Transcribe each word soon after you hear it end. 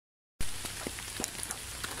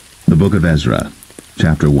Book of EZRA,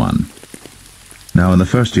 chapter 1. Now in the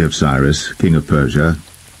first year of Cyrus, king of Persia,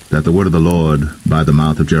 that the word of the Lord by the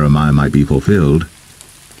mouth of Jeremiah might be fulfilled,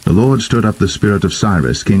 the Lord stirred up the spirit of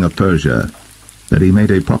Cyrus, king of Persia, that he made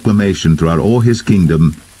a proclamation throughout all his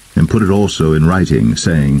kingdom, and put it also in writing,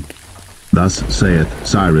 saying, Thus saith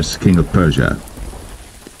Cyrus, king of Persia,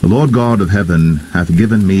 The Lord God of heaven hath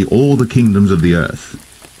given me all the kingdoms of the earth,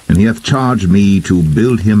 and he hath charged me to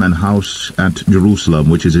build him an house at Jerusalem,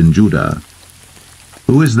 which is in Judah.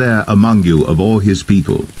 Who is there among you of all his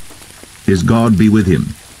people? His God be with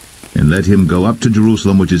him, and let him go up to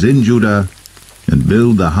Jerusalem, which is in Judah, and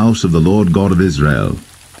build the house of the Lord God of Israel.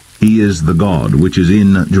 He is the God which is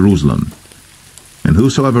in Jerusalem. And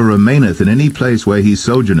whosoever remaineth in any place where he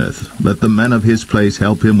sojourneth, let the men of his place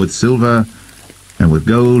help him with silver, and with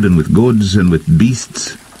gold, and with goods, and with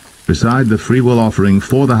beasts, beside the freewill offering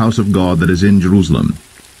for the house of God that is in Jerusalem.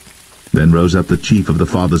 Then rose up the chief of the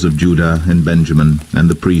fathers of Judah and Benjamin, and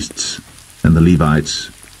the priests, and the Levites,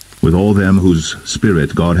 with all them whose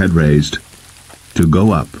spirit God had raised, to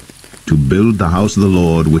go up, to build the house of the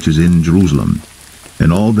Lord which is in Jerusalem.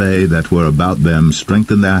 And all they that were about them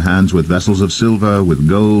strengthened their hands with vessels of silver, with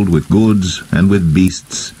gold, with goods, and with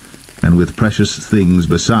beasts, and with precious things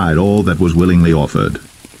beside all that was willingly offered.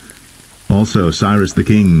 Also Cyrus the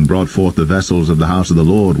king brought forth the vessels of the house of the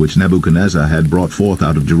Lord, which Nebuchadnezzar had brought forth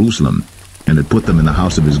out of Jerusalem, and had put them in the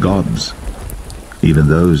house of his gods. Even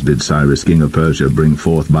those did Cyrus king of Persia bring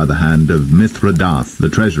forth by the hand of Mithredath the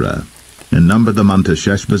treasurer, and numbered them unto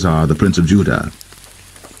Sheshbazzar the prince of Judah.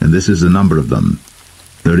 And this is the number of them: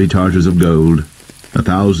 30 chargers of gold,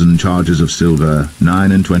 1,000 chargers of silver,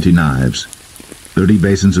 29 knives, 30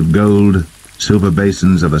 basins of gold, silver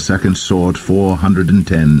basins of a second sort,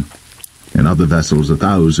 410, and other vessels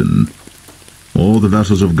 1,000. All the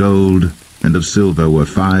vessels of gold and of silver were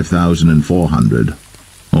 5,400.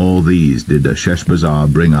 All these did Sheshbazzar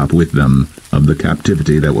bring up with them of the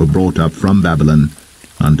captivity that were brought up from Babylon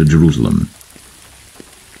unto Jerusalem.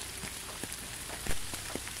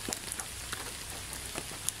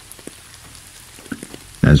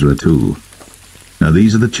 Ezra 2. Now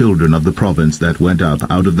these are the children of the province that went up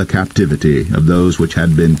out of the captivity of those which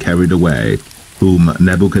had been carried away, whom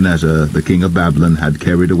Nebuchadnezzar the king of Babylon had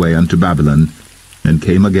carried away unto Babylon, and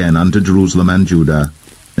came again unto Jerusalem and Judah,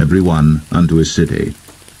 every one unto his city.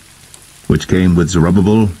 Which came with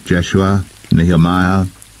Zerubbabel, Jeshua, Nehemiah,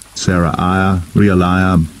 Seraiah,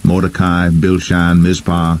 Realiah, Mordecai, Bilshan,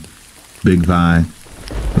 Mizpah, Bigvai,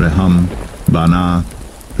 Rehum, Baanah,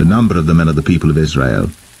 the number of the men of the people of Israel,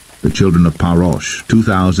 the children of Parosh,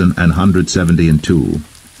 2,172,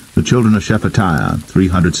 the children of Shephatiah,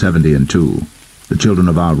 372, the children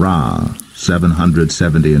of Arah,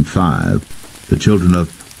 775, the children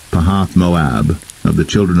of Pahath Moab, of the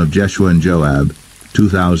children of Jeshua and Joab,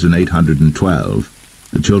 2,812,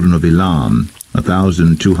 the children of Elam,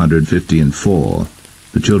 1,254,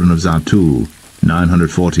 the children of Zatu,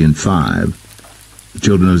 945, the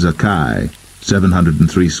children of Zakai,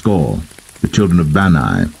 703 score, the children of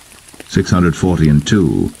Bani,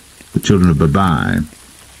 642, the children of Babai,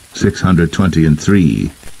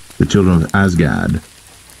 623, the children of Asgad,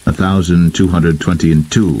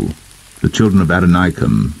 1,222, the children of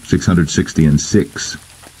Adonikam, 666,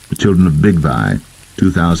 the children of Bigvai,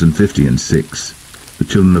 2,056, the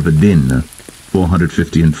children of Adin,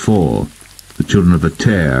 454, the children of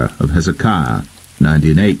Ater of Hezekiah,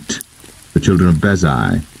 98, the children of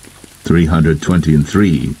Bezai,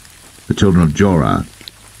 323, the children of Jorah,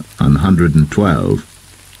 112,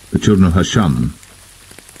 the children of Hashum,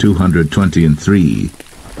 223,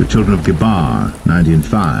 the children of Gebar,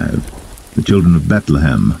 95, the children of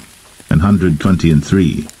Bethlehem,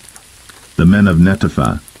 123, the men of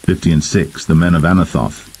Netophah, 56, the men of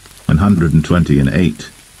Anathoth, 128,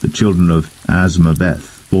 the children of Azmaveth,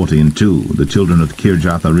 42, the children of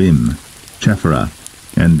Kirjatharim, Chephirah,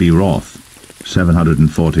 and Beeroth,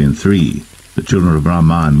 743, the children of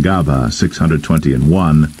Ramah and Gaba,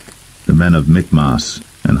 621, the men of Michmas,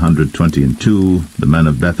 122, the men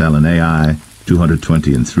of Bethel and Ai,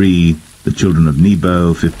 223, the children of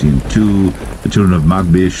Nebo, 52, the children of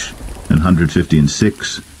Magbish,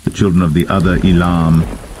 156, the children of the other Elam,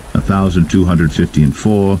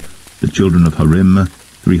 1,254, the children of Harim,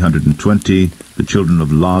 320, the children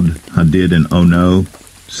of Lod, Hadid, and Ono,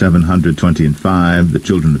 725, the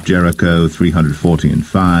children of Jericho,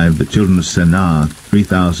 345, the children of Senah,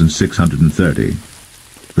 3,630.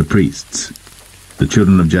 The priests, the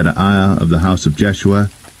children of Jedaiah of the house of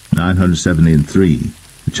Jeshua, 973,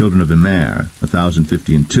 the children of Immer,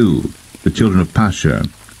 1,052, the children of Pashur,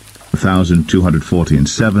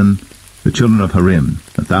 1,247, the children of Harim,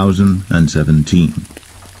 1,017.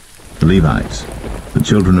 The Levites, the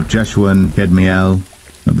children of Jeshua and Kadmiel,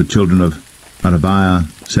 of the children of Harabiah,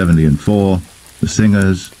 70 and 4, the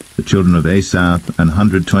singers, the children of Asaph,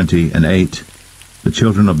 120 and 8, the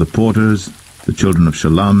children of the porters, the children of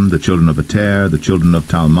Shalom, the children of Ater, the children of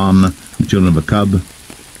Talmon, the children of Akub,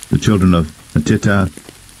 the children of Hatita,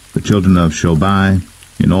 the children of Shobai,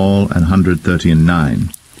 in all 139.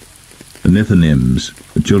 The Nethinims,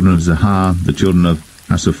 the children of Zahar, the children of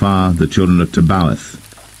Hasupha, the children of Tabbaoth,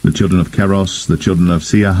 the children of Keros, the children of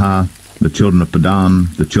Siaha, the children of Padan,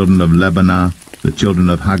 the children of Lebanah, the children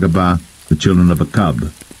of Hagabah, the children of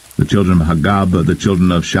Akub, the children of Hagab, the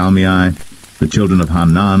children of Shalmai, the children of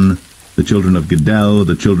Hanan, the children of Gedel,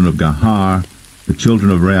 the children of Gahar, the children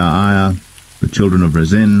of Reaiah, the children of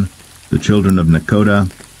Rezin, the children of Nekoda,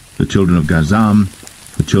 the children of Gazam,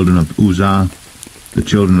 the children of Uzzah, the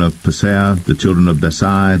children of Paseah, the children of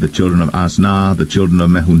Besai, the children of Asnah, the children of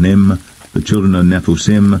Mehunim, the children of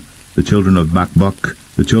Nephusim, the children of Bakbuk,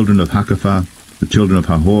 the children of Hakapha, the children of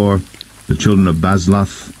Hahor, the children of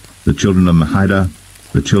Bazlath, the children of Mahida,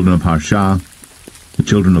 the children of Harsha, the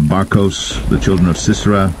children of Barkos, the children of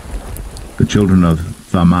Sisera, the children of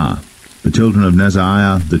Thamah, the children of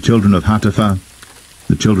Nezaiah, the children of Hatapha,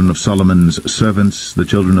 the children of Solomon's servants, the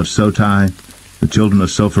children of Sotai, the children of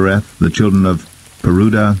Sophereth, the children of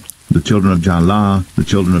Peruda, the children of Jalah, the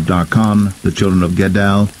children of Darkon, the children of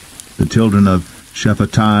Gedel, the children of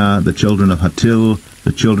Shephatiah, the children of Hatil,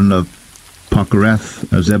 the children of Pokereth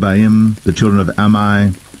of Zebaim, the children of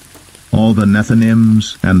Amai, all the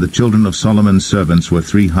Nethinims, and the children of Solomon's servants were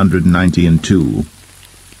 392.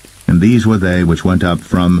 And these were they which went up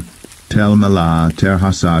from Tel Melah,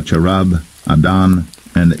 Terhasa, Cherub, Adan,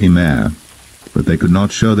 and Immer. But they could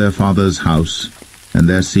not show their father's house and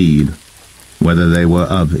their seed, whether they were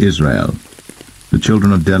of Israel. The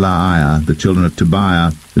children of Delaiah, the children of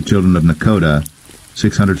Tobiah, the children of Nekoda,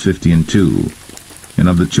 652. And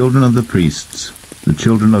of the children of the priests, the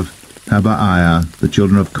children of Habaiah, the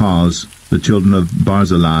children of Koz, the children of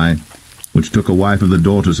Barzillai, which took a wife of the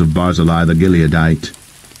daughters of Barzillai the Gileadite,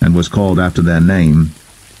 and was called after their name,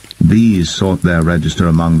 these sought their register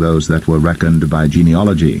among those that were reckoned by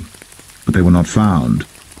genealogy, but they were not found.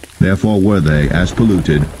 Therefore were they, as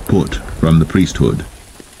polluted, put from the priesthood.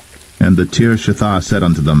 And the Tirshathah said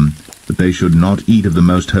unto them, that they should not eat of the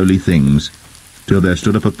most holy things, till there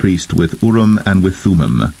stood up a priest with Urim and with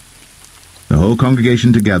Thummim. The whole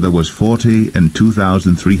congregation together was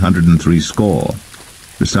 40,203 score,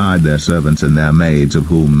 beside their servants and their maids, of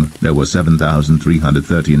whom there were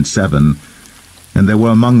 7,337, and there were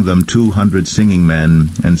among them 200 singing men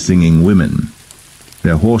and singing women.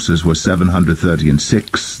 Their horses were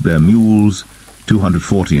 736, their mules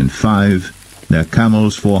 245, their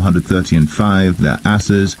camels 435, their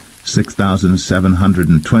asses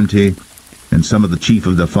 6,720, and some of the chief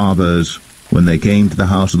of the fathers, when they came to the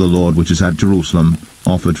house of the Lord which is at Jerusalem,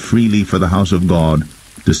 offered freely for the house of God,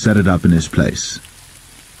 to set it up in his place.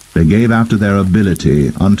 They gave after their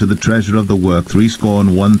ability unto the treasure of the work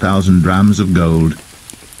 61,000 drams of gold,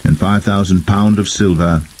 and 5,000 pound of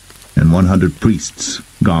silver, and 100 priests'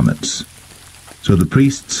 garments. So the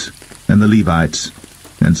priests and the Levites,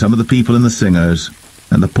 and some of the people and the singers,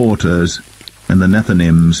 and the porters, and the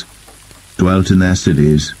Nethinims, dwelt in their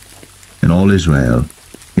cities, and all Israel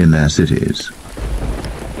in their cities.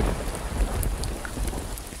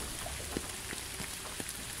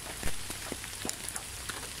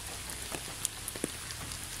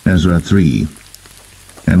 Ezra 3.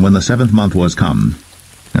 And when the 7th month was come,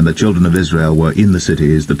 and the children of Israel were in the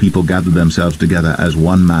cities, the people gathered themselves together as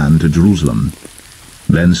one man to Jerusalem.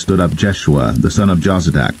 Then stood up Jeshua the son of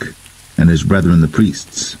Jozadak, and his brethren the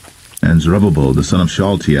priests, and Zerubbabel the son of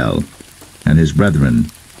Shealtiel, and his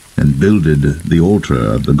brethren, and builded the altar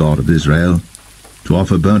of the God of Israel, to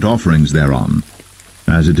offer burnt offerings thereon,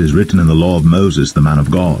 as it is written in the law of Moses the man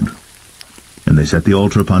of God. And they set the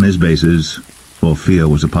altar upon his bases, for fear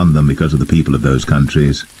was upon them because of the people of those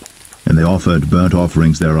countries. And they offered burnt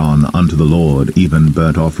offerings thereon unto the Lord, even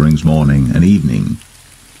burnt offerings morning and evening.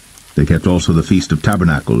 They kept also the Feast of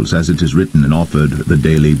Tabernacles, as it is written, and offered the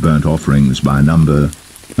daily burnt offerings by number,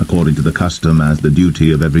 according to the custom as the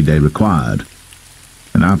duty of every day required.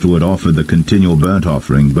 And afterward offered the continual burnt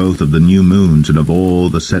offering, both of the new moons and of all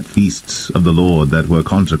the set feasts of the Lord that were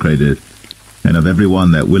consecrated, and of every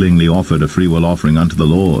one that willingly offered a freewill offering unto the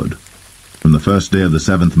Lord. From the first day of the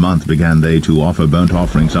 7th month began they to offer burnt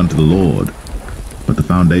offerings unto the Lord. But the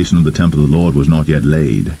foundation of the temple of the Lord was not yet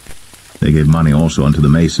laid. They gave money also unto the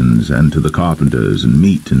masons, and to the carpenters, and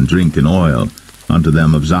meat and drink and oil, unto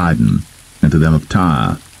them of Zidon, and to them of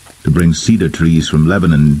Tyre, to bring cedar trees from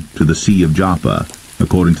Lebanon to the sea of Joppa,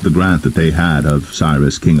 according to the grant that they had of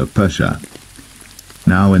Cyrus king of Persia.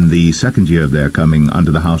 Now in the 2nd year of their coming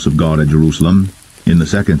unto the house of God at Jerusalem, in the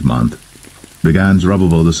 2nd month, began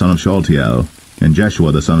Zerubbabel the son of Shealtiel, and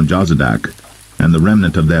Jeshua the son of Jozadak, and the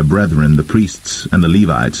remnant of their brethren, the priests and the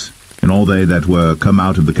Levites, and all they that were come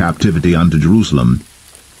out of the captivity unto Jerusalem,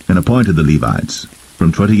 and appointed the Levites,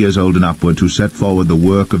 from 20 years old and upward, to set forward the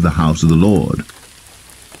work of the house of the Lord.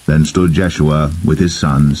 Then stood Jeshua with his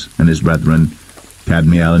sons and his brethren,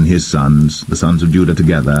 Kadmiel and his sons, the sons of Judah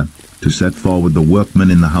together, to set forward the workmen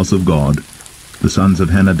in the house of God, the sons of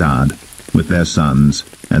Henadad, with their sons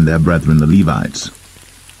and their brethren the Levites.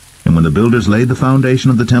 And when the builders laid the foundation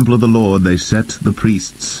of the temple of the Lord, they set the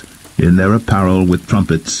priests in their apparel with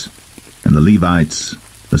trumpets, and the Levites,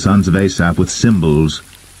 the sons of Asaph, with cymbals,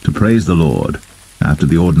 to praise the Lord, after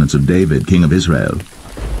the ordinance of David king of Israel.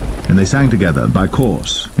 And they sang together by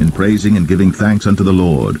course, in praising and giving thanks unto the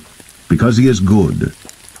Lord, because he is good,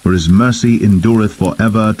 for his mercy endureth for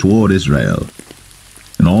ever toward Israel.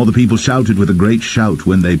 And all the people shouted with a great shout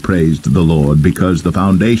when they praised the Lord, because the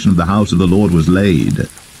foundation of the house of the Lord was laid.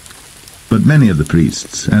 But many of the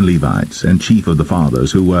priests and Levites and chief of the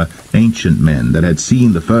fathers, who were ancient men that had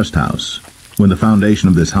seen the first house, when the foundation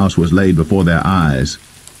of this house was laid before their eyes,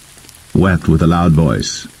 wept with a loud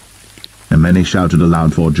voice, and many shouted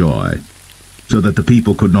aloud for joy, so that the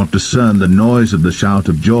people could not discern the noise of the shout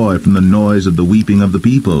of joy from the noise of the weeping of the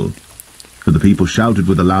people. For the people shouted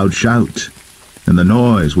with a loud shout, and the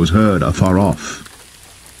noise was heard afar off.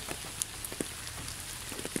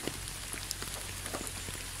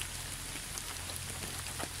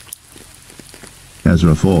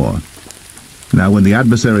 Ezra 4. Now when the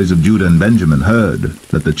adversaries of Judah and Benjamin heard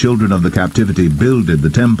that the children of the captivity builded the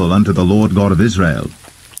temple unto the Lord God of Israel,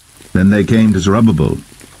 then they came to Zerubbabel,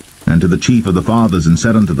 and to the chief of the fathers, and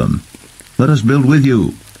said unto them, Let us build with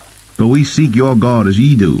you, for we seek your God as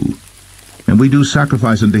ye do. And we do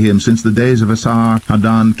sacrifice unto him since the days of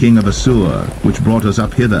Esar-Haddon king of Assur, which brought us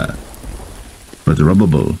up hither. But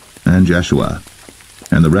Zerubbabel and Jeshua,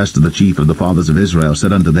 and the rest of the chief of the fathers of Israel,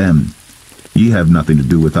 said unto them, Ye have nothing to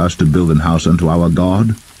do with us to build an house unto our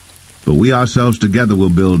God, but we ourselves together will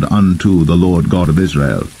build unto the Lord God of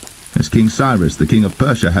Israel, as King Cyrus the king of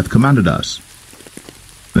Persia hath commanded us.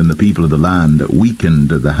 Then the people of the land weakened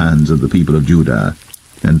the hands of the people of Judah,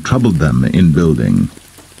 and troubled them in building,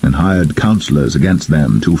 and hired counselors against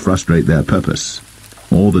them to frustrate their purpose,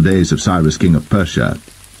 all the days of Cyrus king of Persia,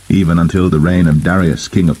 even until the reign of Darius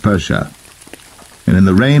king of Persia. And in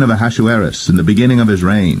the reign of Ahasuerus, in the beginning of his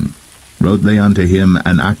reign, wrote they unto him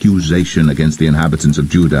an accusation against the inhabitants of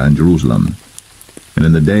Judah and Jerusalem. And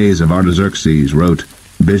in the days of Artaxerxes wrote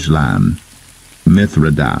Bishlam,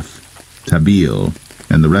 Mithredath, Tabeel,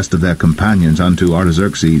 and the rest of their companions unto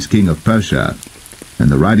Artaxerxes king of Persia.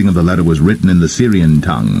 And the writing of the letter was written in the Syrian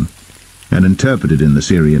tongue, and interpreted in the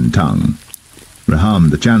Syrian tongue.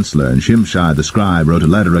 Rehum the chancellor and Shimshai the scribe wrote a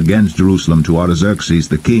letter against Jerusalem to Artaxerxes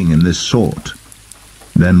the king in this sort.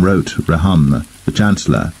 Then wrote Rehum the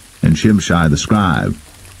chancellor and Shimshai the scribe,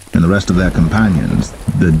 and the rest of their companions,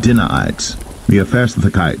 the Dinaites, the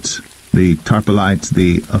Ephersathites, the Tarpelites,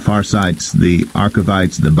 the Apharsites, the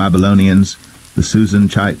Archavites, the Babylonians, the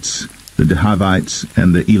Susanchites, the Dehavites,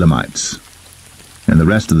 and the Elamites, and the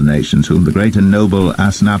rest of the nations whom the great and noble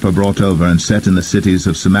Asnapper brought over and set in the cities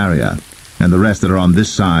of Samaria, and the rest that are on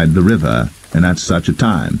this side the river, and at such a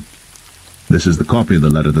time. This is the copy of the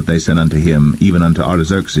letter that they sent unto him, even unto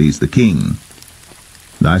Artaxerxes the king.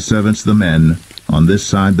 Thy servants the men, on this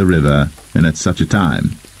side the river, and at such a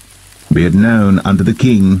time. Be it known unto the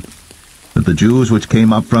king, that the Jews which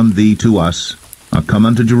came up from thee to us are come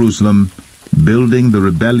unto Jerusalem, building the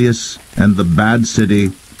rebellious and the bad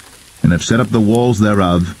city, and have set up the walls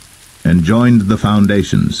thereof, and joined the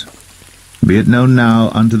foundations. Be it known now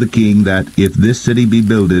unto the king, that if this city be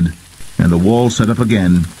builded, and the wall set up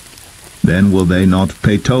again, then will they not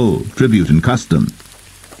pay toll, tribute, and custom.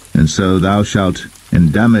 And so thou shalt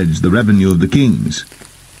endamage the revenue of the kings.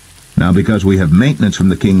 Now because we have maintenance from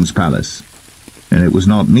the king's palace, and it was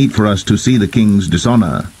not meet for us to see the king's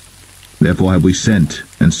dishonor, therefore have we sent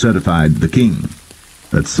and certified the king,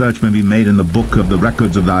 that search may be made in the book of the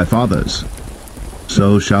records of thy fathers.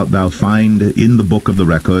 So shalt thou find in the book of the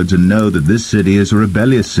records, and know that this city is a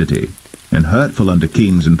rebellious city, and hurtful unto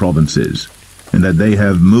kings and provinces, and that they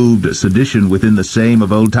have moved sedition within the same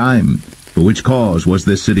of old time, for which cause was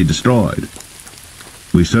this city destroyed.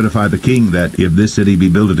 We certify the king that if this city be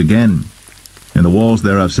builded again, and the walls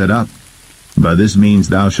thereof set up, by this means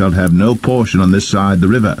thou shalt have no portion on this side the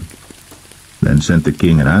river. Then sent the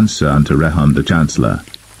king an answer unto Rehum the chancellor,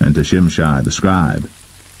 and to Shimshai the scribe,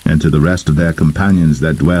 and to the rest of their companions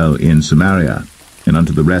that dwell in Samaria, and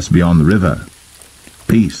unto the rest beyond the river,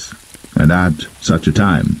 peace, and at such a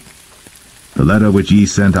time. The letter which ye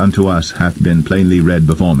sent unto us hath been plainly read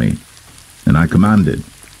before me, and I commanded,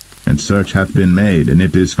 and search hath been made, and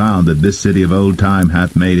it is found that this city of old time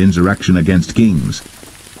hath made insurrection against kings,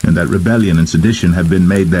 and that rebellion and sedition have been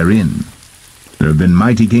made therein. There have been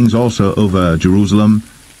mighty kings also over Jerusalem,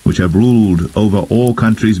 which have ruled over all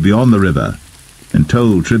countries beyond the river, and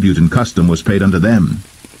toll, tribute, and custom was paid unto them.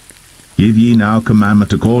 Give ye now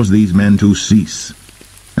commandment to cause these men to cease,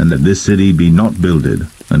 and that this city be not builded,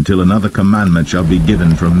 until another commandment shall be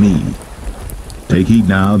given from me. Take heed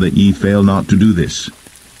now that ye fail not to do this.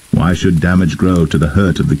 Why should damage grow to the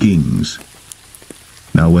hurt of the kings?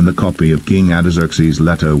 Now when the copy of King Artaxerxes'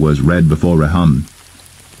 letter was read before Rehum,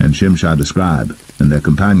 and Shimshai the scribe, and their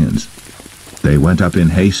companions, they went up in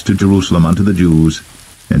haste to Jerusalem unto the Jews,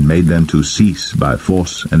 and made them to cease by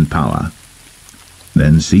force and power.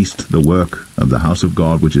 Then ceased the work of the house of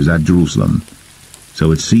God which is at Jerusalem.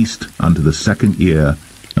 So it ceased unto the 2nd year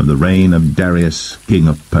of the reign of Darius king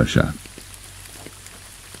of Persia.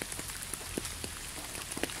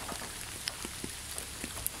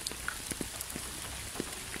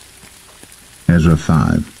 Ezra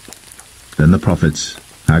 5. Then the prophets,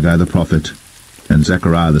 Haggai the prophet, and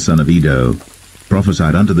Zechariah the son of Iddo,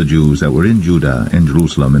 prophesied unto the Jews that were in Judah and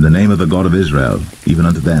Jerusalem in the name of the God of Israel, even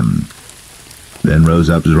unto them. Then rose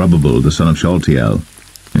up Zerubbabel the son of Shealtiel,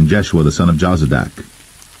 and Jeshua the son of Jozadak,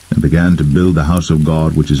 and began to build the house of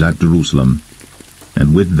God which is at Jerusalem,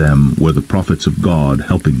 and with them were the prophets of God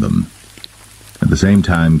helping them. At the same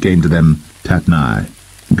time came to them Tatnai,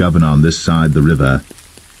 governor on this side the river,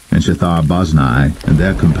 and Shethar-boznai and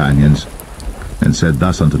their companions, and said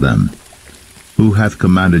thus unto them, Who hath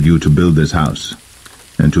commanded you to build this house,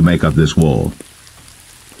 and to make up this wall?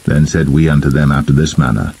 Then said we unto them after this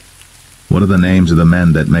manner, What are the names of the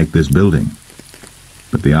men that make this building?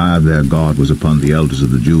 But the eye of their God was upon the elders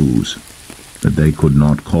of the Jews, that they could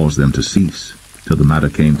not cause them to cease, till the matter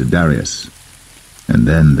came to Darius. And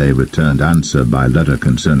then they returned answer by letter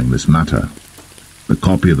concerning this matter. The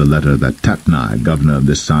copy of the letter that Tatnai, governor of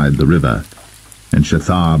this side the river, and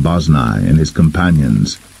Shethar-boznai and his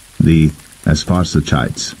companions, the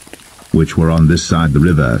Aspharsachites, which were on this side the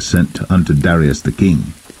river, sent unto Darius the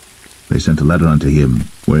king. They sent a letter unto him,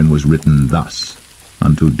 wherein was written thus,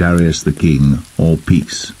 Unto Darius the king, all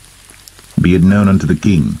peace. Be it known unto the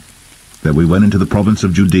king, that we went into the province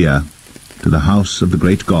of Judea, to the house of the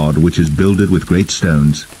great God, which is builded with great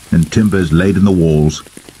stones, and timbers laid in the walls,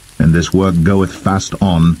 and this work goeth fast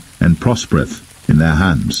on, and prospereth in their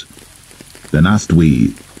hands. Then asked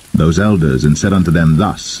we those elders, and said unto them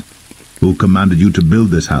thus, Who commanded you to build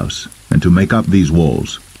this house, and to make up these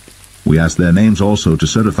walls? We asked their names also to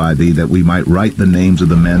certify thee, that we might write the names of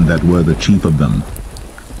the men that were the chief of them.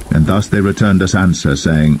 And thus they returned us answer,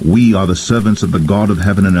 saying, We are the servants of the God of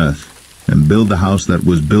heaven and earth, and build the house that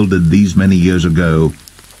was builded these many years ago,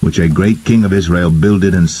 which a great king of Israel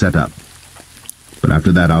builded and set up. But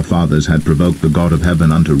after that our fathers had provoked the God of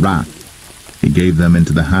heaven unto wrath, he gave them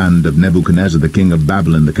into the hand of Nebuchadnezzar the king of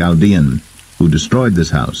Babylon the Chaldean, who destroyed this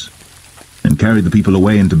house, and carried the people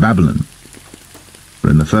away into Babylon. For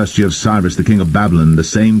in the 1st year of Cyrus the king of Babylon, the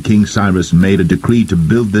same King Cyrus made a decree to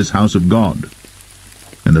build this house of God,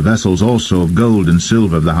 and the vessels also of gold and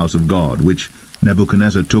silver of the house of God, which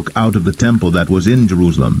Nebuchadnezzar took out of the temple that was in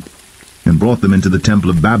Jerusalem, and brought them into the temple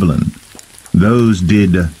of Babylon. Those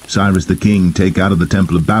did Cyrus the king take out of the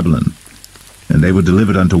temple of Babylon, and they were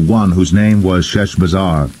delivered unto one whose name was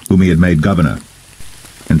Sheshbazzar, whom he had made governor,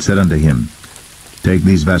 and said unto him, Take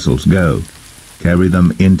these vessels, go, carry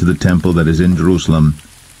them into the temple that is in Jerusalem,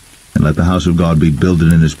 and let the house of God be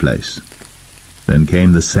builded in his place. Then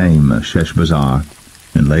came the same Sheshbazzar,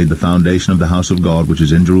 and laid the foundation of the house of God which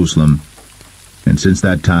is in Jerusalem, and since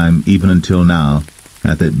that time even until now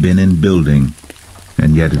hath it been in building,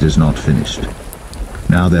 and yet it is not finished.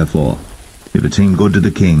 Now therefore, if it seem good to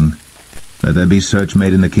the king, let there be search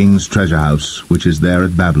made in the king's treasure house, which is there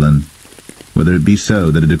at Babylon, whether it be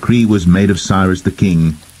so that a decree was made of Cyrus the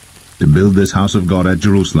king to build this house of God at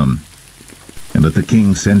Jerusalem, and let the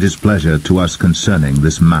king send his pleasure to us concerning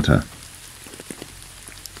this matter.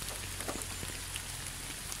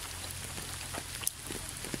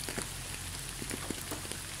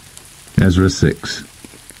 Ezra 6.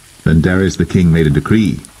 Then Darius the king made a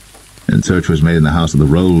decree, and search was made in the house of the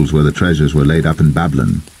rolls where the treasures were laid up in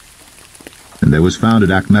Babylon. And there was found at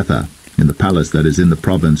Achmetha, in the palace that is in the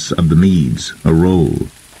province of the Medes, a roll,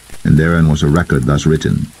 and therein was a record thus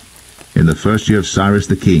written, In the 1st year of Cyrus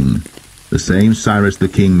the king, the same Cyrus the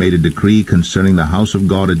king made a decree concerning the house of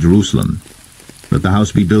God at Jerusalem, that the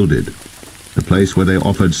house be builded, the place where they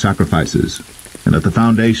offered sacrifices, and that the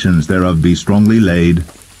foundations thereof be strongly laid,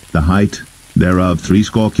 the height thereof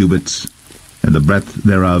 60 cubits, and the breadth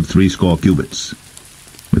thereof 60 cubits,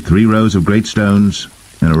 with 3 rows of great stones,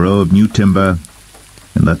 and a row of new timber,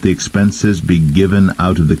 and let the expenses be given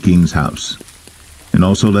out of the king's house. And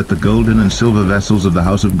also let the golden and silver vessels of the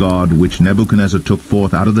house of God, which Nebuchadnezzar took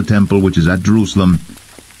forth out of the temple which is at Jerusalem,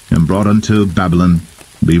 and brought unto Babylon,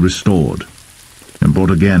 be restored, and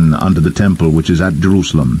brought again unto the temple which is at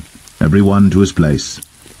Jerusalem, every one to his place,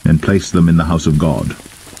 and place them in the house of God.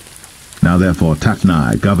 Now therefore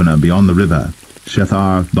Tatnai, governor beyond the river,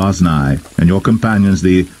 Shethar-Boznai, and your companions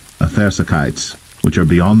the Athersachites, which are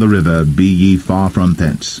beyond the river, be ye far from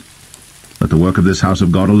thence. Let the work of this house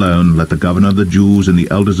of God alone, let the governor of the Jews and the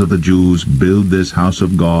elders of the Jews build this house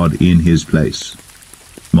of God in his place.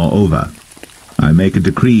 Moreover, I make a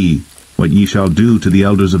decree what ye shall do to the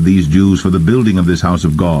elders of these Jews for the building of this house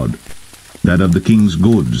of God, that of the king's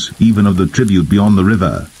goods, even of the tribute beyond the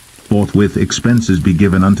river, forthwith expenses be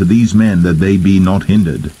given unto these men, that they be not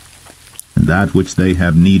hindered. And that which they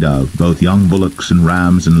have need of, both young bullocks and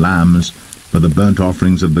rams and lambs, for the burnt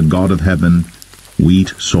offerings of the God of heaven, wheat,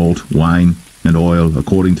 salt, wine, and oil,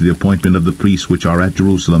 according to the appointment of the priests which are at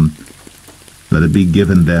Jerusalem, let it be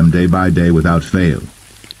given them day by day without fail,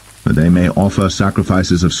 that they may offer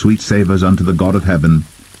sacrifices of sweet savours unto the God of heaven,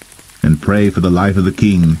 and pray for the life of the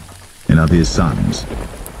king and of his sons.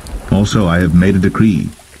 Also I have made a decree,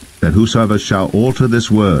 that whosoever shall alter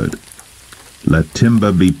this word, let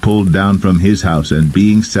timber be pulled down from his house, and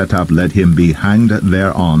being set up, let him be hanged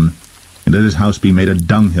thereon, and let his house be made a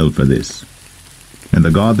dunghill for this. And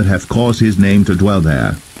the God that hath caused his name to dwell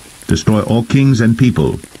there, destroy all kings and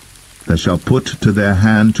people that shall put to their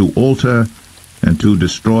hand to alter and to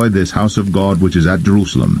destroy this house of God which is at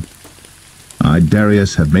Jerusalem. I,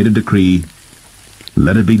 Darius, have made a decree,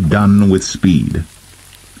 let it be done with speed.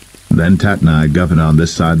 Then Tatnai, governor on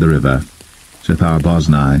this side the river,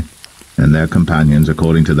 Shethar-Boznai, and their companions,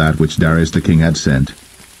 according to that which Darius the king had sent,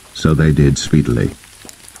 so they did speedily.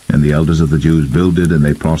 And the elders of the Jews builded, and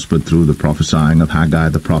they prospered through the prophesying of Haggai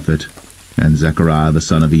the prophet, and Zechariah the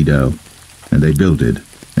son of Iddo, and they builded,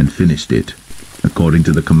 and finished it, according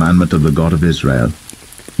to the commandment of the God of Israel,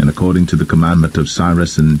 and according to the commandment of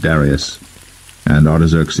Cyrus and Darius, and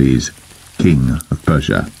Artaxerxes, king of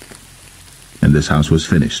Persia. And this house was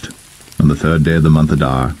finished on the 3rd day of the month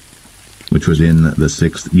Adar, which was in the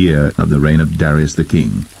 6th year of the reign of Darius the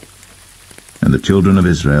king. And the children of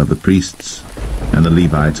Israel, the priests, and the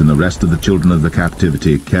Levites, and the rest of the children of the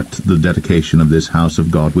captivity, kept the dedication of this house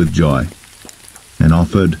of God with joy, and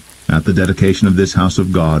offered at the dedication of this house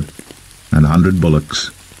of God 100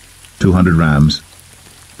 bullocks, 200 rams,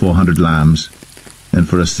 400 lambs, and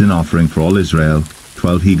for a sin offering for all Israel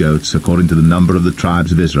 12 he-goats, according to the number of the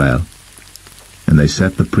tribes of Israel. And they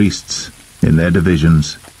set the priests in their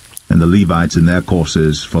divisions, and the Levites in their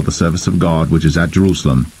courses, for the service of God which is at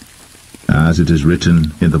Jerusalem, as it is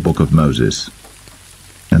written in the book of Moses.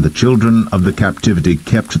 And the children of the captivity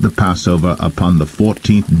kept the Passover upon the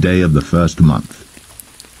 14th day of the 1st month.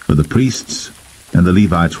 For the priests and the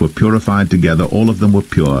Levites were purified together, all of them were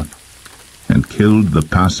pure, and killed the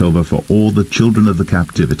Passover for all the children of the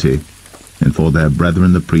captivity, and for their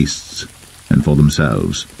brethren the priests, and for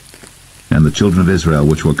themselves. And the children of Israel,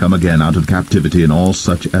 which were come again out of captivity, and all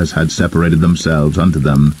such as had separated themselves unto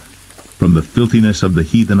them from the filthiness of the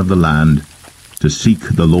heathen of the land, to seek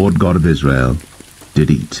the Lord God of Israel, did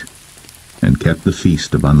eat, and kept the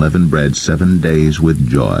feast of unleavened bread 7 days with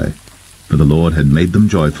joy. For the Lord had made them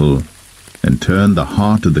joyful, and turned the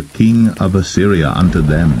heart of the king of Assyria unto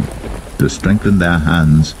them, to strengthen their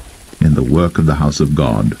hands in the work of the house of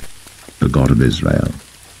God, the God of Israel.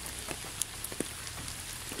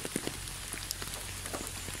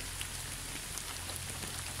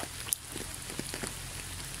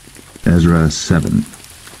 Ezra 7.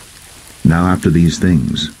 Now after these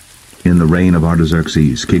things, in the reign of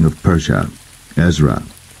Artaxerxes, king of Persia, Ezra,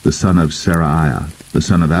 the son of Seraiah, the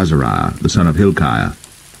son of Azariah, the son of Hilkiah,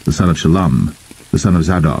 the son of Shallum, the son of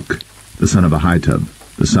Zadok, the son of Ahitub,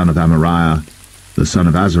 the son of Amariah, the son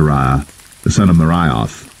of Azariah, the son of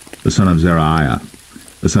Merioth, the son of Zerahiah,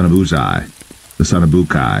 the son of Uzai, the son of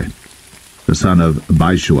Bukai, the son of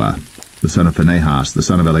Abishua, the son of Phinehas, the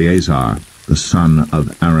son of Eleazar, the son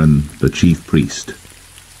of Aaron the chief priest.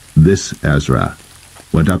 This Ezra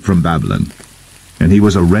went up from Babylon, and he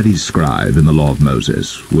was a ready scribe in the law of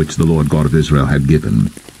Moses, which the Lord God of Israel had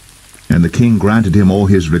given. And the king granted him all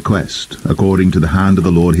his request, according to the hand of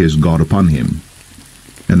the Lord his God upon him.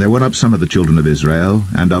 And there went up some of the children of Israel,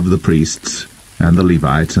 and of the priests, and the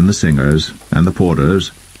Levites, and the singers, and the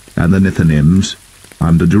porters, and the Nethinims,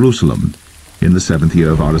 unto Jerusalem, in the 7th year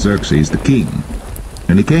of Artaxerxes the king.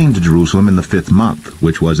 And he came to Jerusalem in the 5th month,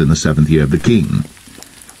 which was in the 7th year of the king.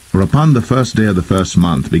 For upon the 1st day of the 1st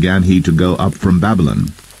month began he to go up from Babylon.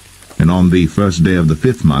 And on the 1st day of the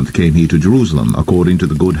 5th month came he to Jerusalem, according to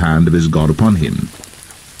the good hand of his God upon him.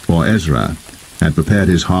 For Ezra had prepared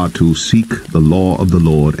his heart to seek the law of the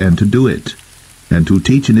Lord, and to do it, and to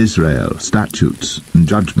teach in Israel statutes and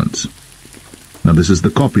judgments. Now this is the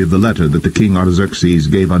copy of the letter that the king Artaxerxes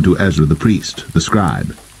gave unto Ezra the priest, the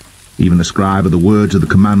scribe, even the scribe of the words of the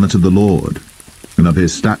commandments of the Lord, and of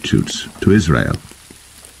his statutes to Israel.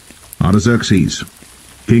 Artaxerxes,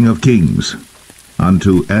 king of kings,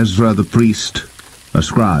 unto Ezra the priest, a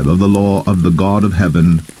scribe of the law of the God of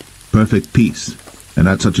heaven, perfect peace, and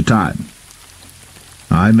at such a time.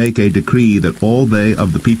 I make a decree that all they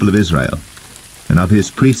of the people of Israel, and of his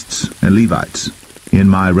priests and Levites, in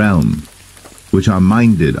my realm, which are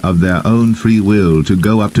minded of their own free will to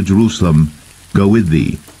go up to Jerusalem, go with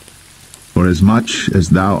thee. For as much as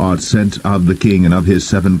thou art sent of the king and of his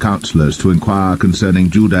 7 counselors to inquire concerning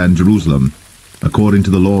Judah and Jerusalem, according to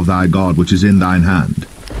the law of thy God which is in thine hand,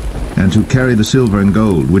 and to carry the silver and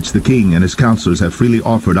gold which the king and his counselors have freely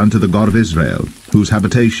offered unto the God of Israel, whose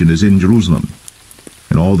habitation is in Jerusalem,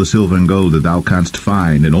 and all the silver and gold that thou canst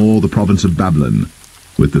find in all the province of Babylon,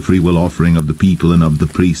 with the freewill offering of the people and of the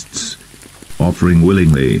priests, offering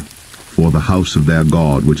willingly for the house of their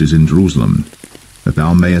God which is in Jerusalem, that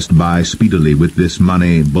thou mayest buy speedily with this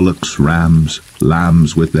money bullocks, rams,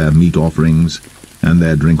 lambs with their meat offerings and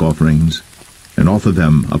their drink offerings, and offer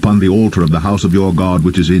them upon the altar of the house of your God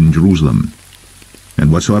which is in Jerusalem.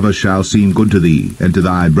 And whatsoever shall seem good to thee and to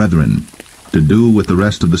thy brethren, to do with the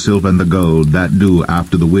rest of the silver and the gold, that do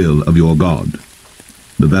after the will of your God.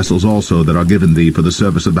 The vessels also that are given thee for the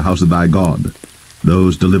service of the house of thy God,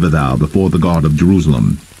 those deliver thou before the God of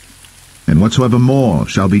Jerusalem. And whatsoever more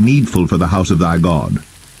shall be needful for the house of thy God,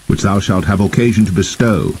 which thou shalt have occasion to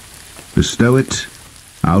bestow, bestow it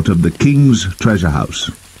out of the king's treasure house.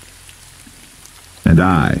 And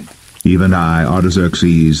I, even I,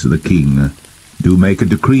 Artaxerxes the king, do make a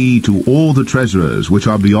decree to all the treasurers which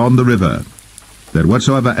are beyond the river, that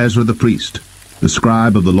whatsoever Ezra the priest, the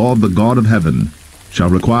scribe of the law of the God of heaven, shall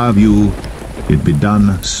require of you, it be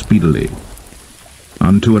done speedily.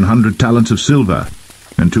 Unto 100 talents of silver,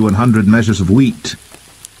 and to 100 measures of wheat,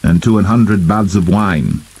 and to 100 baths of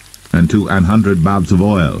wine, and to 100 baths of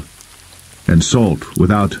oil, and salt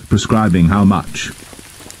without prescribing how much.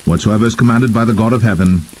 Whatsoever is commanded by the God of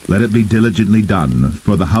heaven, let it be diligently done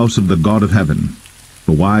for the house of the God of heaven.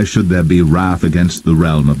 For why should there be wrath against the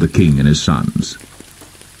realm of the king and his sons?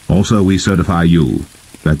 Also we certify you,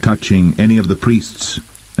 that touching any of the priests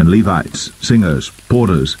and Levites, singers,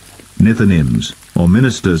 porters, Nethinims, or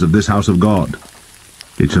ministers of this house of God,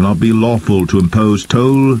 it shall not be lawful to impose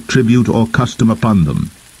toll, tribute, or custom upon them.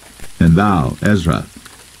 And thou, Ezra,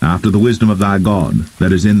 after the wisdom of thy God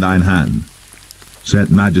that is in thine hand,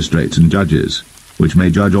 set magistrates and judges, which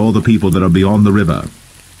may judge all the people that are beyond the river,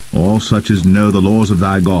 all such as know the laws of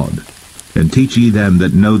thy God, and teach ye them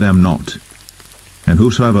that know them not. And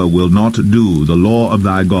whosoever will not do the law of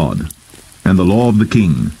thy God, and the law of the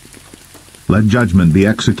king, let judgment be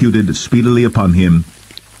executed speedily upon him,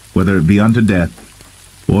 whether it be unto death,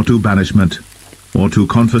 or to banishment, or to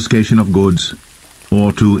confiscation of goods,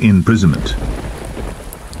 or to imprisonment.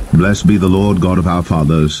 Blessed be the Lord God of our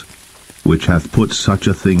fathers, which hath put such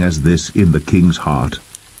a thing as this in the king's heart,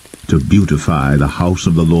 to beautify the house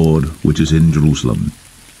of the Lord which is in Jerusalem,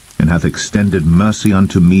 and hath extended mercy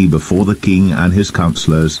unto me before the king and his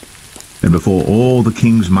counselors, and before all the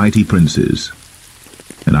king's mighty princes.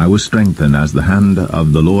 And I was strengthened as the hand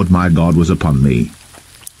of the Lord my God was upon me,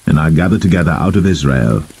 and I gathered together out of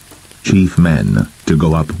Israel chief men to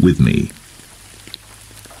go up with me.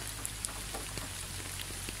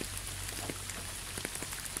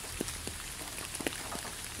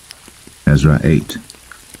 Ezra 8.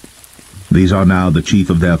 These are now the chief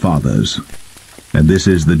of their fathers, and this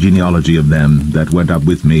is the genealogy of them that went up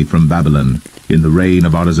with me from Babylon in the reign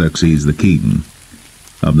of Artaxerxes the king.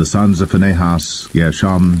 Of the sons of Phinehas,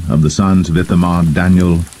 Gershom; of the sons of Ithamar,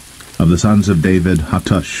 Daniel; of the sons of David,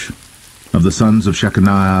 Hattush; of the sons of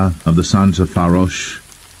Shechaniah; of the sons of Pharosh,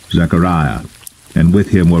 Zechariah; and with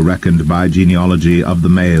him were reckoned by genealogy of the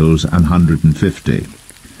males 150.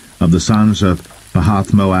 Of the sons of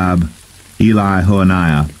Pahath-Moab,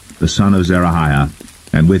 Eli-Hoeniah, the son of Zerahiah,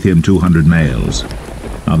 and with him 200 males.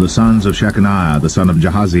 Of the sons of Shechaniah, the son of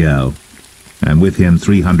Jahaziel, and with him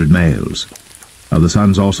 300 males. Of the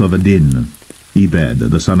sons also of Adin, Ebed,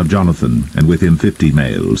 the son of Jonathan, and with him 50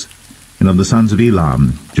 males. And of the sons of Elam,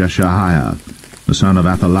 Jeshahiah, the son of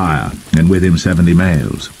Athaliah, and with him 70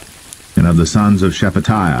 males. And of the sons of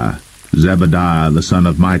Shephatiah, Zebadiah the son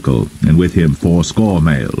of Michael, and with him 80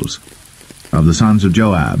 males. Of the sons of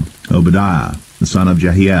Joab, Obadiah the son of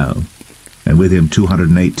Jehiel, and with him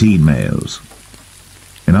 218 males.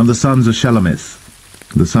 And of the sons of Shelomith,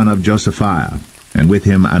 the son of Josephiah, and with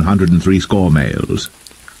him 160 males.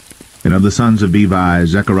 And of the sons of Bevi,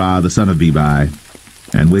 Zechariah the son of Bebi,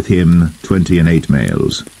 and with him 28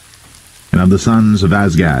 males. And of the sons of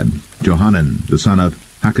Azgad, Johanan the son of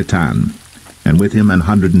Hakatan, and with him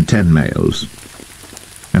 110 males.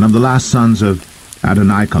 And of the last sons of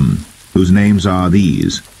Adonikam, whose names are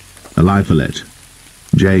these, Eliphalet,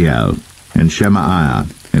 Jael, and Shemaiah,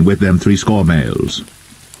 and with them 80 males.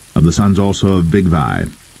 Of the sons also of Bigvai,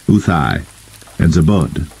 Uthai, and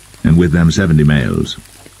Zabud, and with them 70 males.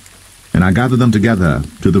 And I gathered them together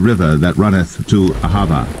to the river that runneth to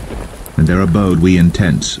Ahava, and there abode we in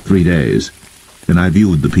tents 3 days. And I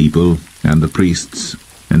viewed the people and the priests,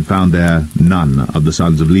 and found there none of the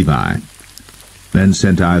sons of Levi. Then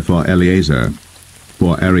sent I for Eleazar,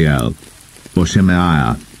 for Ariel, for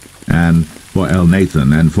Shemaiah, and for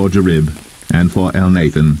Elnathan, and for Jerib, and for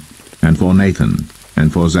Elnathan, and for Nathan,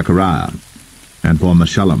 and for Zechariah, and for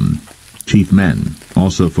Meshullam, chief men,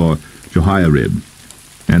 also for Jehoiarib,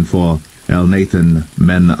 and for Elnathan,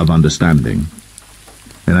 men of understanding.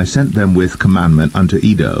 And I sent them with commandment unto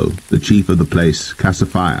Edo, the chief of the place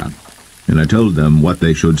Cassifiah. And I told them what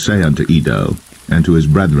they should say unto Edo, and to his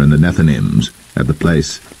brethren the Nethinims, at the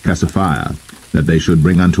place Cassifiah, that they should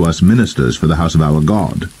bring unto us ministers for the house of our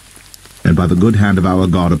God. And by the good hand of our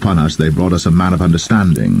God upon us they brought us a man of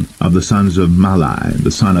understanding, of the sons of Malai,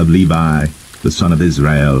 the son of Levi, the son of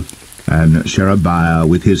Israel, and Sherebiah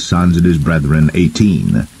with his sons and his brethren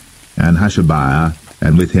 18, and Hashabiah,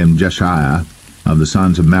 and with him Jeshiah, of the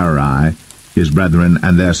sons of Merari, his brethren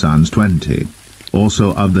and their sons 20.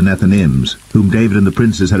 Also of the Nethinims, whom David and the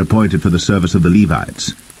princes had appointed for the service of the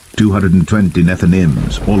Levites, 220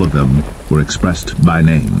 Nethinims, all of them were expressed by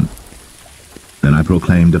name. Then I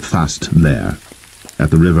proclaimed a fast there, at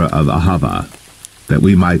the river of Ahava, that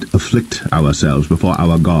we might afflict ourselves before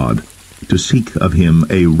our God, to seek of him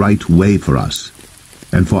a right way for us,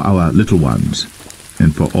 and for our little ones,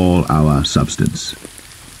 and for all our substance.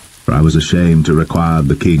 For I was ashamed to require of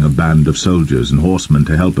the king a band of soldiers and horsemen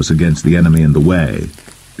to help us against the enemy in the way,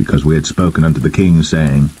 because we had spoken unto the king,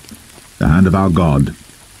 saying, The hand of our God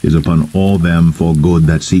is upon all them for good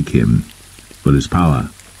that seek him, for his power,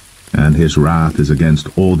 and his wrath is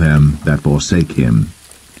against all them that forsake him.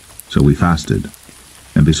 So we fasted,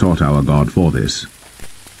 and besought our God for this,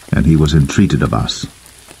 and he was entreated of us.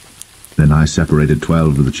 Then I separated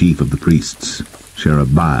 12 of the chief of the priests,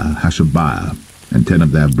 Sherebiah, Hashabiah, and 10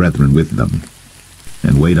 of their brethren with them,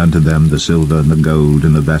 and weighed unto them the silver and the gold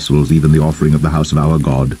and the vessels, even the offering of the house of our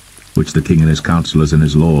God, which the king and his counselors and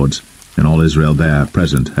his lords, and all Israel there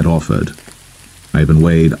present, had offered. I even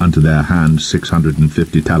weighed unto their hand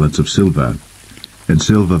 650 talents of silver, and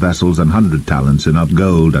silver vessels 100 talents, and of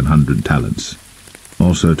gold 100 talents.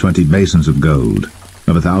 Also 20 basins of gold,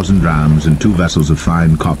 of 1,000 drams, and 2 vessels of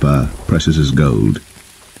fine copper, precious as gold.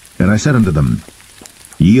 And I said unto them,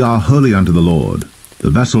 Ye are holy unto the Lord,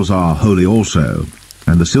 the vessels are holy also,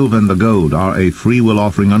 and the silver and the gold are a freewill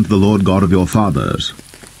offering unto the Lord God of your fathers.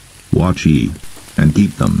 Watch ye, and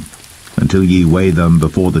keep them, until ye weigh them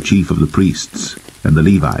before the chief of the priests, and the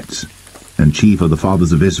Levites, and chief of the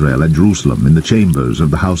fathers of Israel at Jerusalem, in the chambers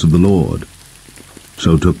of the house of the Lord.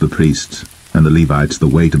 So took the priests and the Levites the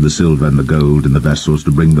weight of the silver and the gold and the vessels,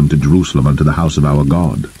 to bring them to Jerusalem unto the house of our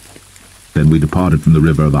God. Then we departed from the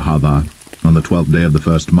river of Ahava on the 12th day of the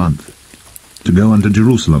 1st month, to go unto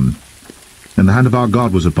Jerusalem. And the hand of our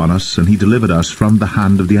God was upon us, and he delivered us from the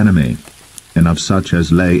hand of the enemy, and of such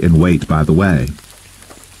as lay in wait by the way.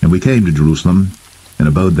 And we came to Jerusalem, and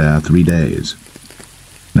abode there 3 days.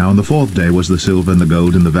 Now on the 4th day was the silver and the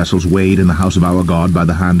gold and the vessels weighed in the house of our God by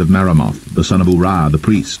the hand of Meremoth, the son of Uriah the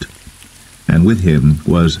priest. And with him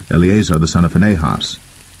was Eleazar the son of Phinehas,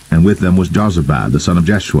 and with them was Jozabad the son of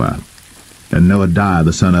Jeshua, and Noadiah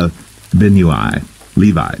the son of Binnui,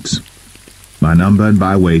 Levites, by number and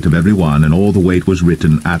by weight of every one, and all the weight was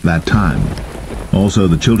written at that time. Also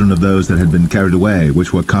the children of those that had been carried away,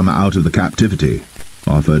 which were come out of the captivity,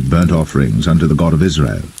 offered burnt offerings unto the God of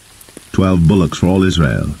Israel, 12 bullocks for all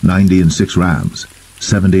Israel, 96 rams,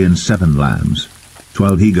 77 lambs,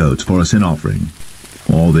 12 he-goats for a sin offering.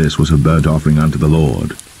 All this was a burnt offering unto the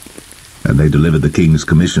Lord. And they delivered the king's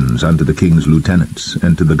commissions unto the king's lieutenants,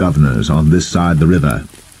 and to the governors on this side the river.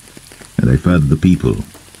 And they furthered the people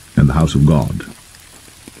and the house of God.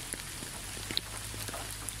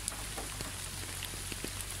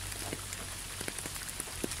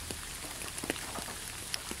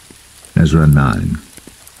 Ezra 9.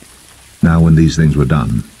 Now when these things were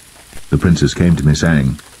done, the princes came to me,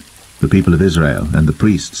 saying, The people of Israel, and the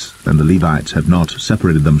priests, and the Levites have not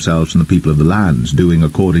separated themselves from the people of the lands, doing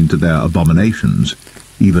according to their abominations,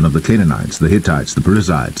 even of the Canaanites, the Hittites, the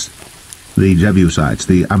Perizzites, the Jebusites,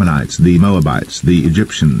 the Ammonites, the Moabites, the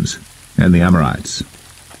Egyptians, and the Amorites.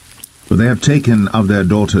 For they have taken of their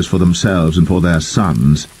daughters for themselves and for their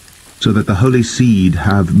sons, so that the holy seed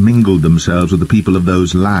have mingled themselves with the people of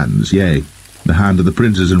those lands. Yea, the hand of the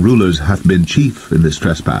princes and rulers hath been chief in this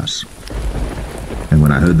trespass. And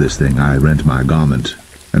when I heard this thing, I rent my garment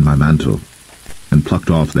and my mantle, and plucked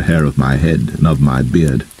off the hair of my head and of my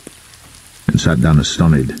beard, and sat down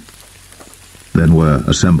astonished. Then were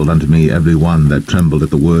assembled unto me every one that trembled at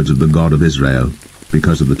the words of the God of Israel,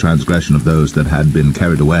 because of the transgression of those that had been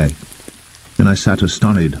carried away. And I sat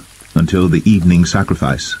astonished until the evening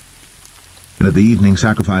sacrifice. And at the evening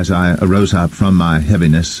sacrifice I arose up from my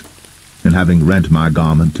heaviness, and having rent my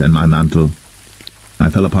garment and my mantle,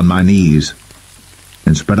 I fell upon my knees,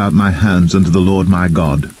 and spread out my hands unto the Lord my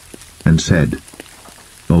God, and said,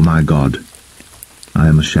 O my God, I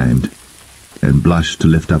am ashamed, and blush to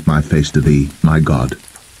lift up my face to thee, my God.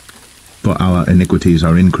 For our iniquities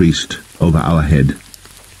are increased over our head,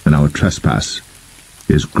 and our trespass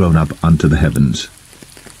is grown up unto the heavens.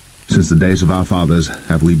 Since the days of our fathers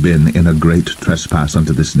have we been in a great trespass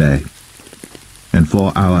unto this day. And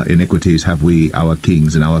for our iniquities have we, our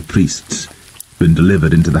kings and our priests, been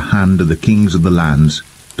delivered into the hand of the kings of the lands,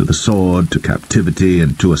 to the sword, to captivity,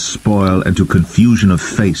 and to a spoil, and to confusion of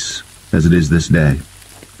face, as it is this day.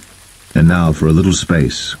 And now for a little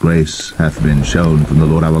space grace hath been shown from the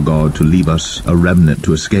Lord our God to leave us a remnant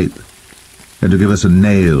to escape, and to give us a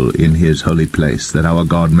nail in his holy place, that our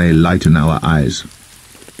God may lighten our eyes,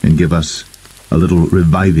 and give us a little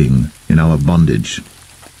reviving in our bondage.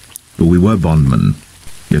 For we were bondmen,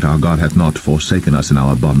 yet our God hath not forsaken us in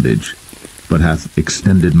our bondage, but hath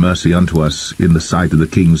extended mercy unto us in the sight of the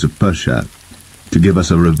kings of Persia, to give us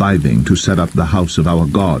a reviving, to set up the house of our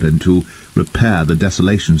God, and to repair the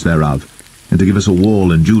desolations thereof, and to give us a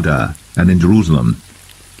wall in Judah and in Jerusalem.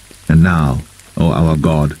 And now, O our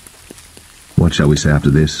God, what shall we say after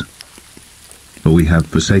this? For we have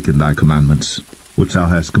forsaken thy commandments, which thou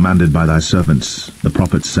hast commanded by thy servants, the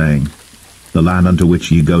prophets, saying, The land unto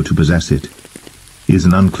which ye go to possess it is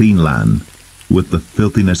an unclean land, with the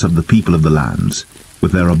filthiness of the people of the lands,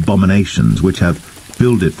 with their abominations, which have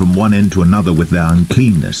filled it from one end to another with their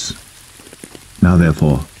uncleanness. Now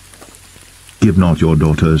therefore, give not your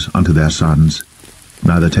daughters unto their sons,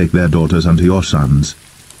 neither take their daughters unto your sons,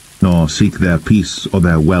 nor seek their peace or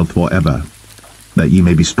their wealth for ever, that ye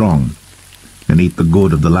may be strong, and eat the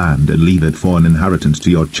good of the land, and leave it for an inheritance to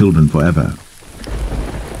your children for ever.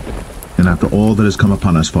 And after all that has come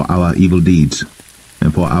upon us for our evil deeds,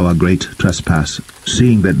 and for our great trespass,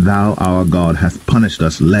 seeing that thou our God hast punished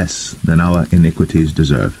us less than our iniquities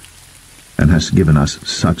deserve, and hast given us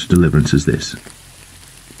such deliverance as this,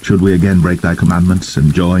 should we again break thy commandments,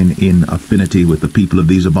 and join in affinity with the people of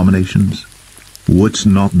these abominations? Wouldst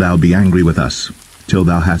not thou be angry with us, till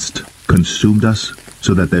thou hast consumed us,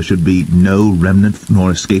 so that there should be no remnant nor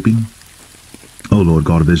escaping? O Lord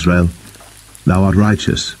God of Israel, thou art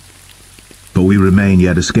righteous, for we remain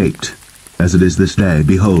yet escaped, as it is this day.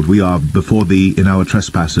 Behold, we are before thee in our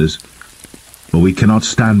trespasses, for we cannot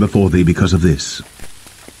stand before thee because of this.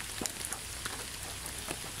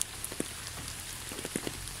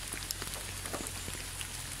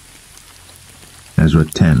 Ezra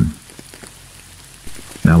 10.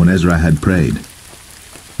 Now when Ezra had prayed,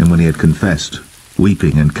 and when he had confessed,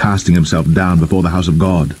 weeping and casting himself down before the house of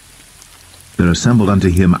God, there assembled unto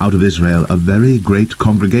him out of Israel a very great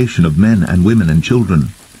congregation of men and women and children,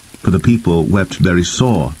 for the people wept very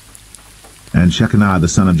sore. And Shechaniah the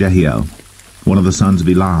son of Jehiel, one of the sons of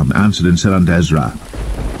Elam, answered and said unto Ezra,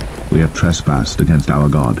 We have trespassed against our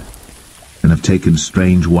God, and have taken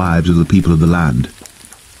strange wives of the people of the land.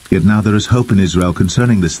 Yet now there is hope in Israel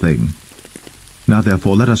concerning this thing. Now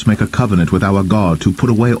therefore let us make a covenant with our God, to put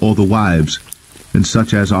away all the wives, and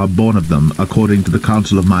such as are born of them, according to the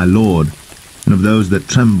counsel of my Lord, and of those that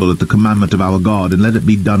tremble at the commandment of our God, and let it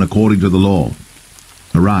be done according to the law.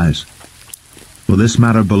 Arise, for this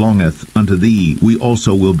matter belongeth unto thee, we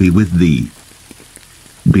also will be with thee.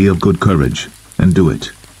 Be of good courage, and do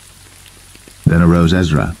it. Then arose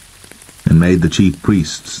Ezra, and made the chief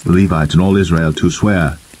priests, the Levites, and all Israel to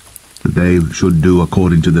swear that they should do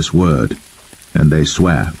according to this word, and they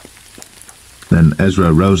sware. Then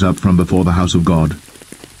Ezra rose up from before the house of God,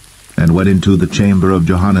 and went into the chamber of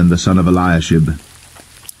Johanan the son of Eliashib.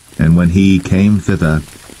 And when he came thither,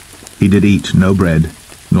 he did eat no bread,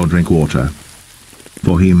 nor drink water.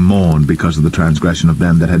 for he mourned because of the transgression of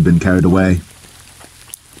them that had been carried away.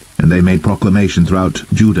 And they made proclamation throughout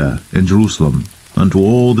Judah and Jerusalem unto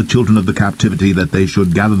all the children of the captivity, that they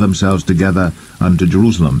should gather themselves together unto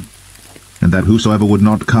Jerusalem, and that whosoever would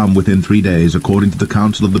not come within 3 days, according to the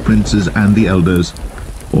counsel of the princes and the elders,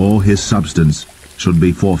 all his substance should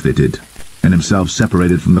be forfeited, and himself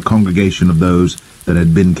separated from the congregation of those that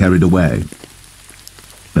had been carried away.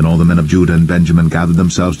 Then all the men of Judah and Benjamin gathered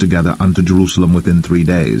themselves together unto Jerusalem within 3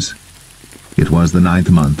 days. It was the 9th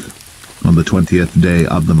month, on the 20th day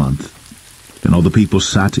of the month. And all the people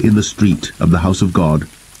sat in the street of the house of God,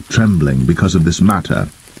 trembling because of this matter,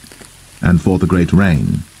 and for the great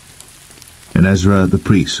rain. And Ezra the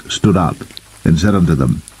priest stood up, and said unto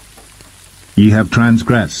them, Ye have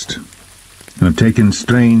transgressed, and have taken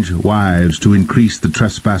strange wives to increase the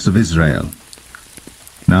trespass of Israel.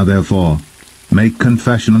 Now therefore make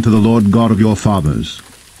confession unto the Lord God of your fathers,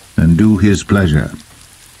 and do his pleasure,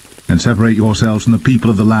 and separate yourselves from the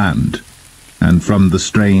people of the land, and from the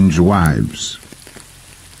strange wives.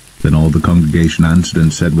 Then all the congregation answered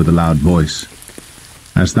and said with a loud voice,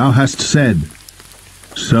 As thou hast said,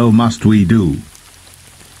 so must we do.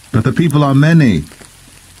 But the people are many,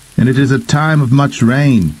 and it is a time of much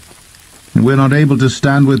rain, and we are not able to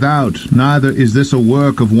stand without, neither is this a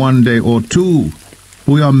work of 1 day or 2.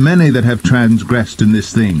 We are many that have transgressed in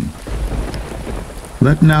this thing.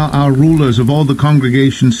 Let now our rulers of all the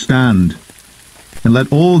congregation stand, and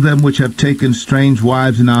let all them which have taken strange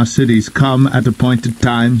wives in our cities come at appointed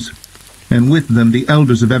times, and with them the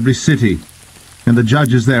elders of every city, and the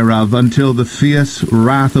judges thereof, until the fierce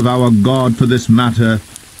wrath of our God for this matter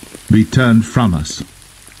be turned from us.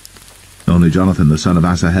 Only Jonathan the son of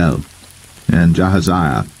Asahel, and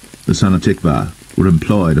Jahaziah the son of Tikvah, were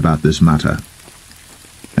employed about this matter.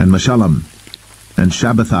 And Meshullam and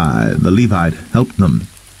Shabbathai the Levite helped them,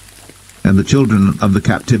 and the children of the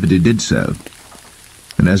captivity did so.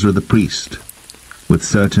 And Ezra the priest, with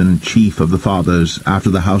certain chief of the fathers after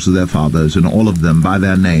the house of their fathers, and all of them by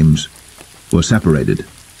their names, were separated,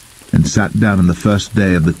 and sat down on the 1st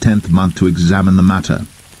day of the 10th month to examine the matter.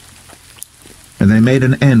 And they made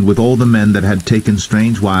an end with all the men that had taken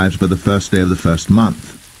strange wives by the 1st day of the 1st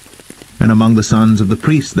month. And among the sons of the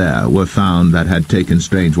priests there were found that had taken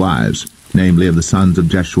strange wives, namely of the sons of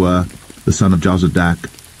Jeshua, the son of Jozadak,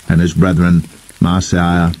 and his brethren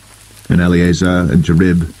Maaseiah, and Eleazar, and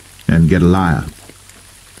Jerib, and Gedaliah.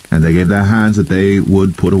 And they gave their hands that they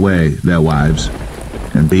would put away their wives,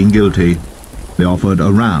 and being guilty, they offered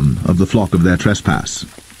a ram of the flock of their trespass.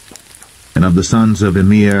 And of the sons of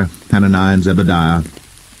Emir, Hananiah and Zebadiah,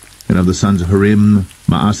 and of the sons of Harim,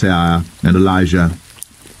 Maaseiah, and Elijah,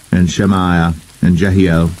 and Shemaiah, and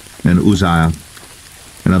Jehiel, and Uzziah,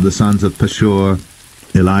 and of the sons of Pashur,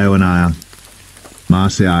 Elioenai,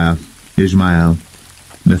 Maaseiah, Ishmael,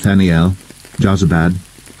 Nathaniel, Jozabad,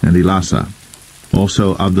 and Elasa.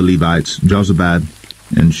 Also of the Levites, Jozabad,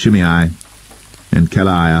 and Shimei, and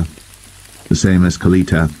Kelaiah, the same as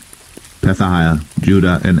Kelita, Pethiah,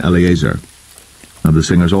 Judah, and Eleazar. Of the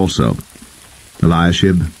singers also,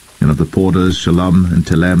 Eliashib, and of the porters, Shalom, and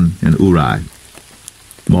Telem, and Uri.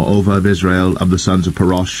 Moreover of Israel, of the sons of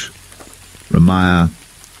Parosh, Ramiah,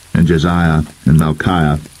 and Jeziah, and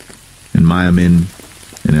Malchiah, and Miamin,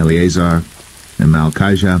 and Eleazar, and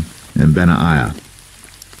Malchijah, and Benaiah.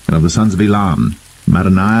 And of the sons of Elam,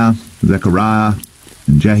 Mattaniah, Zechariah,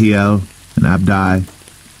 and Jehiel, and Abdi,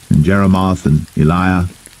 and Jeremoth, and Eliah.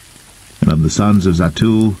 And of the sons of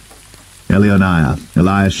Zatul, Elionaiah,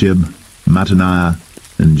 Eliashib, Mattaniah,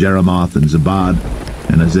 and Jeremoth, and Zabad,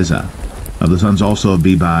 and Azizah. Of the sons also of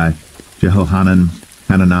Bebai, Jehohanan,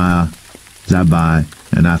 Hananiah, Zabbai,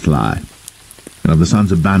 and Athli. And of the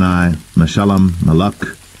sons of Bani, Meshullam,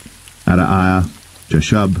 Maluk, Adaiah,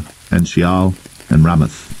 Jeshub, and Sheol, and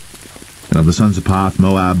Ramoth. And of the sons of Path,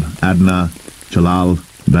 Moab, Adnah, Chalal,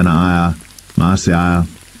 Benaiah, Maaseiah,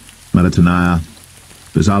 Mattaniah,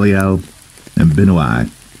 Bezaliel, and Binnui,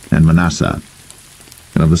 and Manasseh.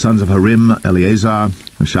 And of the sons of Harim, Eleazar,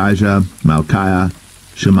 Ashijah, Malchiah,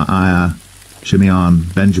 Shemaiah,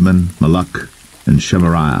 Shimeon, Benjamin, Maluk, and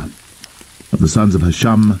Shemariah. Of the sons of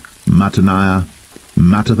Hashum, Mattaniah,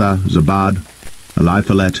 Mattatha, Zabad,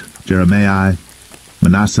 Eliphalet, Jeremiah,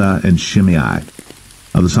 Manasseh, and Shimei.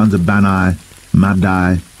 Of the sons of Bani,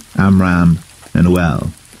 Maddai, Amram, and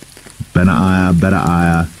Uel. Benaiah,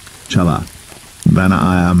 Bedaiah, Chela.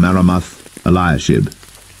 Benaiah, Meremoth, Eliashib.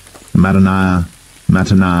 Mattaniah,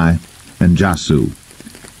 Mattanai, and Jasu.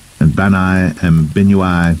 And Bani, and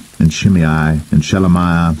Binnui, and Shimei, and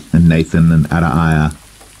Shelemiah, and Nathan, and Adaiah,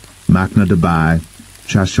 Machnadebai,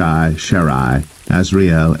 Shashai, Sherai,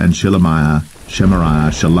 Azriel, and Shelemiah,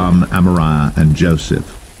 Shemariah, Shalom, Amariah, and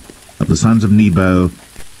Joseph. Of the sons of Nebo,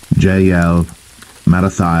 Jael,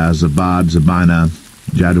 Mattithiah, Zabad, Zabina,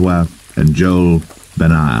 Jaddua, and Joel,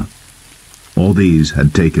 Benaiah. All these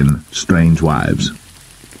had taken strange wives,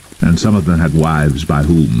 and some of them had wives by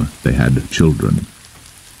whom they had children.